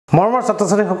মৰমৰ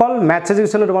ছাত্ৰ-ছাত্ৰীসকল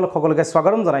mathseducation তোমালোক সকলোকে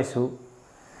স্বাগতম জনাইছো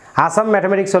Assam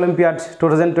Mathematics Olympiad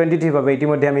 2023 বাবে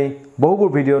ইতিমধ্যে আমি বহুবোৰ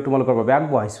ভিডিও তোমালোকৰ বাবে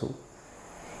আগবঢ়াইছো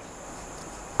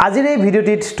আজিৰ এই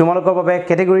ভিডিওটিত তোমালোকৰ বাবে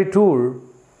ক্যাটেগৰী 2 ৰ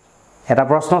এটা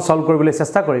প্ৰশ্ন সলভ কৰিবলৈ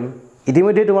চেষ্টা কৰিম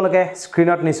ইতিমধ্যে তোমালোকে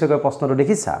স্ক্ৰিনত নিশ্চয়কৈ প্ৰশ্নটো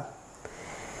দেখিছা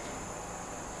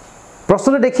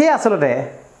প্ৰশ্নটো দেখি আসলতে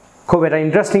খুব এটা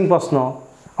ইন্টাৰেষ্টিং প্ৰশ্ন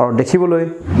আৰু দেখিবলৈ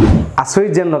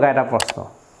আচৰিত যেন লগা এটা প্ৰশ্ন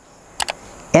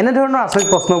এনে ধৰণৰ আচৰিত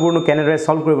প্ৰশ্নবোৰ কেনেদৰে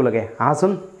সলভ কৰিব লাগে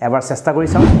আহাচোন এবাৰ চেষ্টা কৰি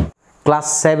চাও ক্লাস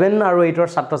 7 আৰু 8 ৰ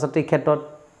ছাত্ৰ-ছাত্ৰীৰ ক্ষেত্ৰত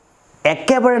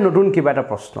একেবাৰে নতুন কিবা এটা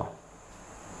প্ৰশ্ন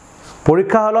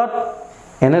পৰীক্ষা হলত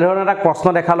এনে ধৰণৰ এটা প্ৰশ্ন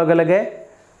দেখা লগে লগে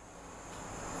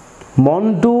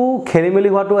মনটো খেলিমেলি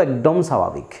হোৱাটো একদম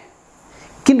স্বাভাৱিক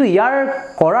কিন্তু ইয়াৰ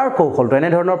কৰাৰ কৌশলটো এনে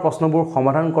ধৰণৰ প্ৰশ্নবোৰ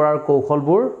সমাধান কৰাৰ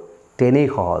কৌশলবোৰ তেনেই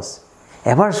সহজ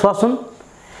এবাৰ চোৱাচোন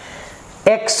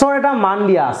x ৰ এটা মান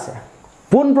দিয়া আছে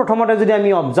পোন প্ৰথমতে যদি আমি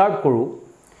অবজাৰ্ভ কৰো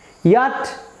ইয়াত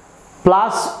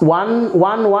প্লাস 1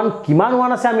 1 1 কিমান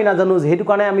 1 আছে আমি নাজানো যেহেতু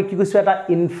কাৰণে আমি কি কৈছো এটা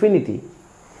ইনফিনিটি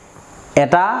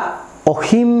এটা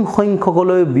অসীম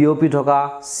সংখ্যকলৈ বিয়পি থকা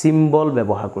সিম্বল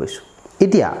ব্যৱহাৰ কৰিছো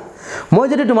এতিয়া মই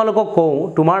যদি তোমালোকক কওঁ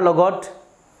তোমাৰ লগত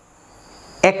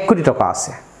 1 কোটি টকা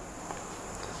আছে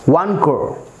 1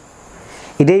 crore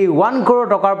এতিয়া 1 crore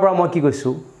টকাৰ পৰা মই কি কৈছো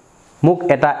মোক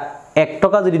এটা 1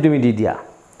 টকা যদি তুমি দি দিয়া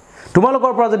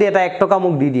তোমালোকৰ পৰা যদি এটা 1 টকা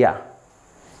মোক দি দিয়া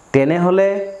তেনে হলে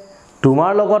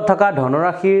তোমাৰ লগত থকা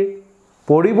ধনৰাশিৰ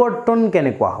পৰিৱৰ্তন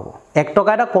কেনেকুৱা হ'ব 1 টকা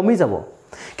এটা কমি যাব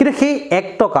কিন্তু সেই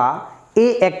 1 টকা এই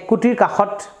 1 কোটিৰ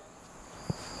কাখত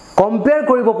কম্পেয়াৰ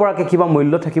কৰিব পৰাকে কিবা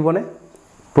মূল্য থাকিবনে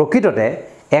প্ৰকৃততে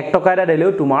 1 টকা এটা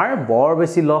দিলেও তোমাৰ বৰ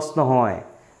বেছি লছ নহয়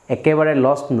একেবাৰে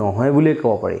লছ নহয় বুলি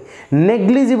ক'ব পাৰি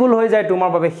নেগলিজিবল হৈ যায় তোমাৰ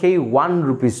বাবে সেই 1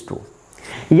 rupees টো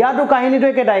ইয়াটো কাহিনীটো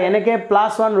একেটাই এনেকে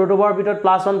 +1 ৰুট ওভাৰ ভিতৰত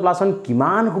 +1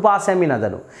 কিমান খুপা আছে আমি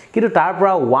নাজানো কিন্তু তাৰ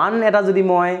পৰা 1 এটা যদি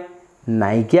মই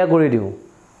নাইকিয়া কৰি দিও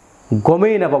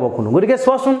গমেই নাপাব কোনো গতিকে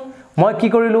চোৱাচোন মই কি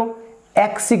কৰিলো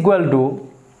x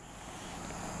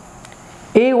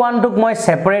এই 1 টোক মই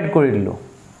সেপাৰেট কৰি দিলো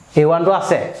এই 1 টো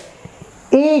আছে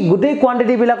এই গোটেই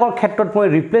কোৱান্টিটি বিলাকৰ ক্ষেত্ৰত মই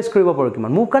ৰিপ্লেস কৰিব পাৰো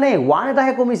কিমান মোক কাৰণে 1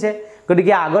 এটাহে কমিছে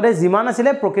গতিকে আগতে যিমান আছিল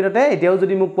প্ৰকৃততে এতিয়াও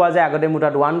যদি মোক কোৱা যায় আগতে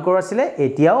মুটাত 1 crore আছিল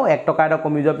এতিয়াও 1 টকা এটা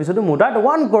কমি যোৱাৰ পিছতো মুটাত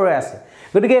 1 crore আছে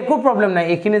গতিকে একো প্ৰবলেম নাই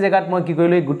এইখিনি জায়গাত মই কি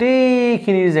কৰিলো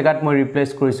গোটেইখিনিৰ জায়গাত মই ৰিপ্লেস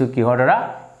কৰিছো কিহৰ দ্বাৰা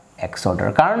x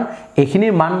অৰ্ডাৰ কাৰণ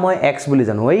এইখিনিৰ মান মই x বুলি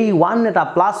জানো এই 1 এটা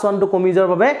 +1 টো কমি যোৱাৰ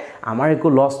বাবে আমাৰ একো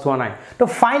লছ হোৱা নাই তো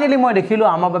ফাইনালি মই দেখিলো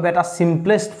আমাৰ বাবে এটা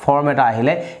সিম্পলেস্ট ফৰ্ম এটা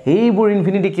আহিলে এইবোৰ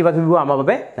ইনফিনিটি কিবা কিবা আমাৰ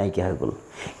বাবে নাইকিয়া হৈ গল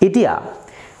এতিয়া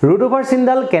ৰুট ওভাৰ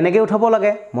চিনডাল কেনেকৈ উঠাব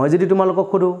লাগে মই যদি তোমালোকক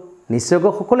খুদু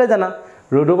নিশ্চয়কৈ সকলোৱে জানা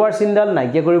ৰুট ওভাৰ চিনডাল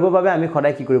নাইকিয়া কৰিবৰ বাবে আমি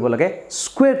সদায় কি কৰিব লাগে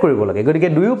স্কয়াৰ কৰিব লাগে গতিকে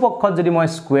দুয়ো পক্ষত যদি মই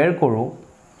স্কয়াৰ কৰো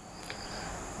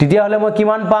তেতিয়া হলে মই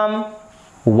কিমান পাম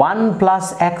 1 plus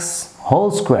x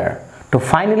whole square to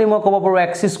finally মই ক'ব পাৰো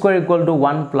x square equal to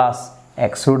 1 plus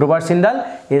x root over চিনডাল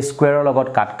এই স্কয়াৰৰ লগত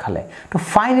কাট খালে তো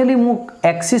ফাইনালি মোক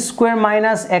x square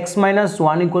minus x minus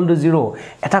 1 equal to 0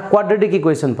 এটা কোৱাড্ৰেটিক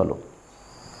ইকুৱেচন পালো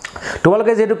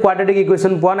তোমালোকে যেটো কোৱাড্ৰেটিক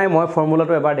ইকুৱেচন পোৱা নাই মই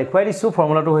ফৰ্মুলাটো এবাৰ দেখুৱাই দিছো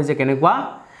ফৰ্মুলাটো হৈছে কেনেকুৱা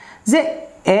যে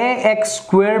ax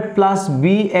square plus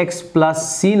bx plus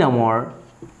c নামৰ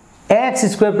x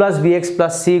square plus bx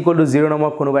plus c equal to 0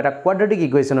 নামৰ কোনোবা এটা কোৱাড্ৰেটিক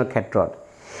ইকুৱেচনৰ ক্ষেত্ৰত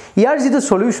ইয়াৰ যেটো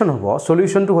সলিউশন হ'ব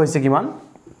সলিউশনটো হৈছে কিমান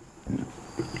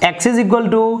x is equal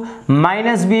to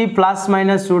minus b plus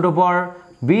minus root over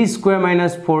b square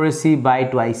minus 4ac by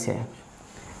twice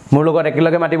মোৰ লগত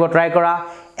একেলগে মাতিব ট্ৰাই কৰা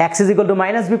x is equal to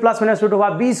minus b plus minus root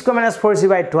over b square minus 4ac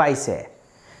by twice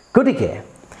গতিকে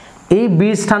এই b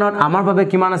স্থানত আমাৰ বাবে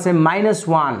কিমান আছে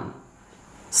 -1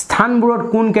 স্থানবোৰত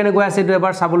কোন কেনেকৈ আছে তো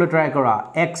এবাৰ চাবলৈ ট্ৰাই কৰা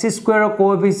x স্কয়াৰৰ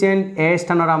কোএফিচিয়েন্ট a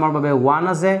স্থানত আমাৰ বাবে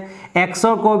 1 আছে x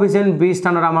ৰ কোএফিচিয়েন্ট b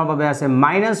স্থানত আমাৰ বাবে আছে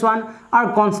 -1 আৰু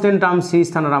কনস্ট্যান্ট টাৰ্ম c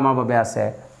স্থানত আমাৰ বাবে আছে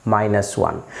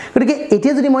 -1 গতিকে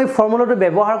এতিয়া যদি মই ফৰ্মুলাটো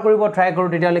ব্যৱহাৰ কৰিব ট্ৰাই কৰো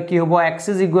তেতিয়ালে কি হ'ব x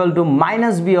 =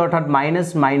 -b অৰ্থাৎ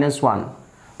 -1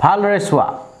 ভালদৰে চোৱা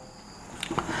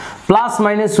plus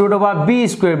minus root over b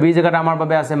square b জায়গাত আমাৰ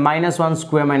বাবে আছে -1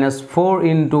 square minus 4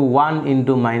 into 1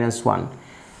 into -1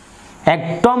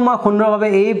 একদম সুন্দৰভাৱে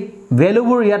এই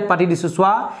ভ্যালুবোৰ ইয়াত পাতি দিছো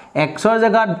সোৱা x ৰ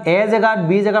জায়গাত a জায়গাত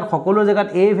b জায়গাত সকলো জায়গাত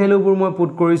এই ভ্যালুবোৰ মই পুট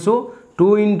কৰিছো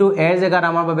 2 into a জায়গাত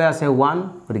আমাৰ বাবে আছে 1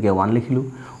 গতিকে 1 লিখিলো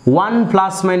 1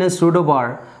 plus minus root over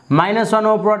 -1 ৰ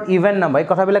ওপৰত ইভেন নাম্বাৰ এই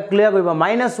কথাবিলাক ক্লিয়াৰ কৰিব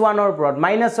 -1 ৰ ওপৰত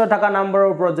মাইনাছৰ থকা নম্বৰৰ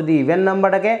ওপৰত যদি ইভেন নাম্বাৰ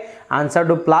থাকে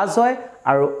আনসাৰটো প্লাস হয়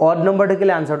আৰু অড নম্বৰ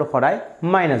থাকিলে আনসাৰটো সদায়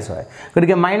মাইনাস হয়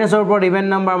গতিকে মাইনাসৰ ওপৰত ইভেন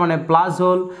নম্বৰ মানে plus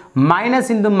hall minus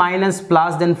into minus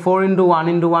plus then 4 into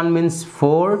 1 into 1 means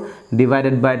 4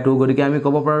 divided by 2 গতিকে আমি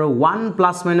ক'ব পাৰো 1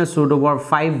 plus minus root over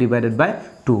 5 divided by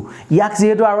 2 ইয়াক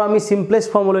যেহেতু আৰু আমি সিম্পলেস্ট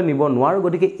ফৰ্মলৈ নিব নোৱাৰো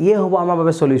গতিকে ইয়ে হ'ব আমাৰ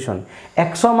বাবে সলিউশন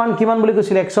x ৰ মান কিমান বুলি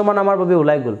কৈছিল x ৰ মান আমাৰ বাবে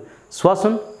ওলাই গল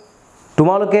সোৱাচোন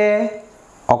তোমালোকে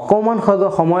অকমান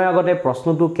সময় আগতে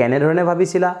প্ৰশ্নটো কেনে ধৰণে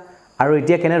ভাবিছিলা আৰু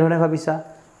এতিয়া কেনে ধৰণে ভাবিছা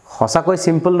হসাকৈ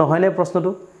সিম্পল নহয় নে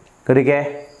প্ৰশ্নটো গতিকে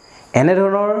এনে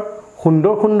ধৰণৰ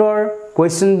সুন্দৰ সুন্দৰ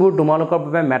কোৱেশ্চনবোৰ তোমালোকৰ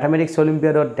বাবে ম্যাথমেটিক্স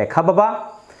অলিম্পিয়াডত দেখা পাবা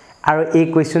আৰু এই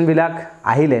কোৱেশ্চন বিলাক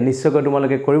আহিলে নিশ্চয়কৈ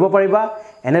তোমালোকে কৰিব পাৰিবা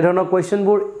এনে ধৰণৰ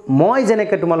কোৱেশ্চনবোৰ মই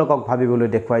যেনেকৈ তোমালোকক ভাবিবলৈ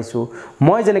দেখুৱাইছো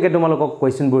মই যেনেকৈ তোমালোকক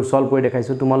কোৱেশ্চনবোৰ সলভ কৰি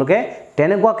দেখাইছো তোমালোকে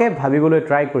তেনেকুৱাকৈ ভাবিবলৈ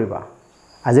ট্ৰাই কৰিবা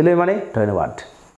আজিলৈ মানে ধন্যবাদ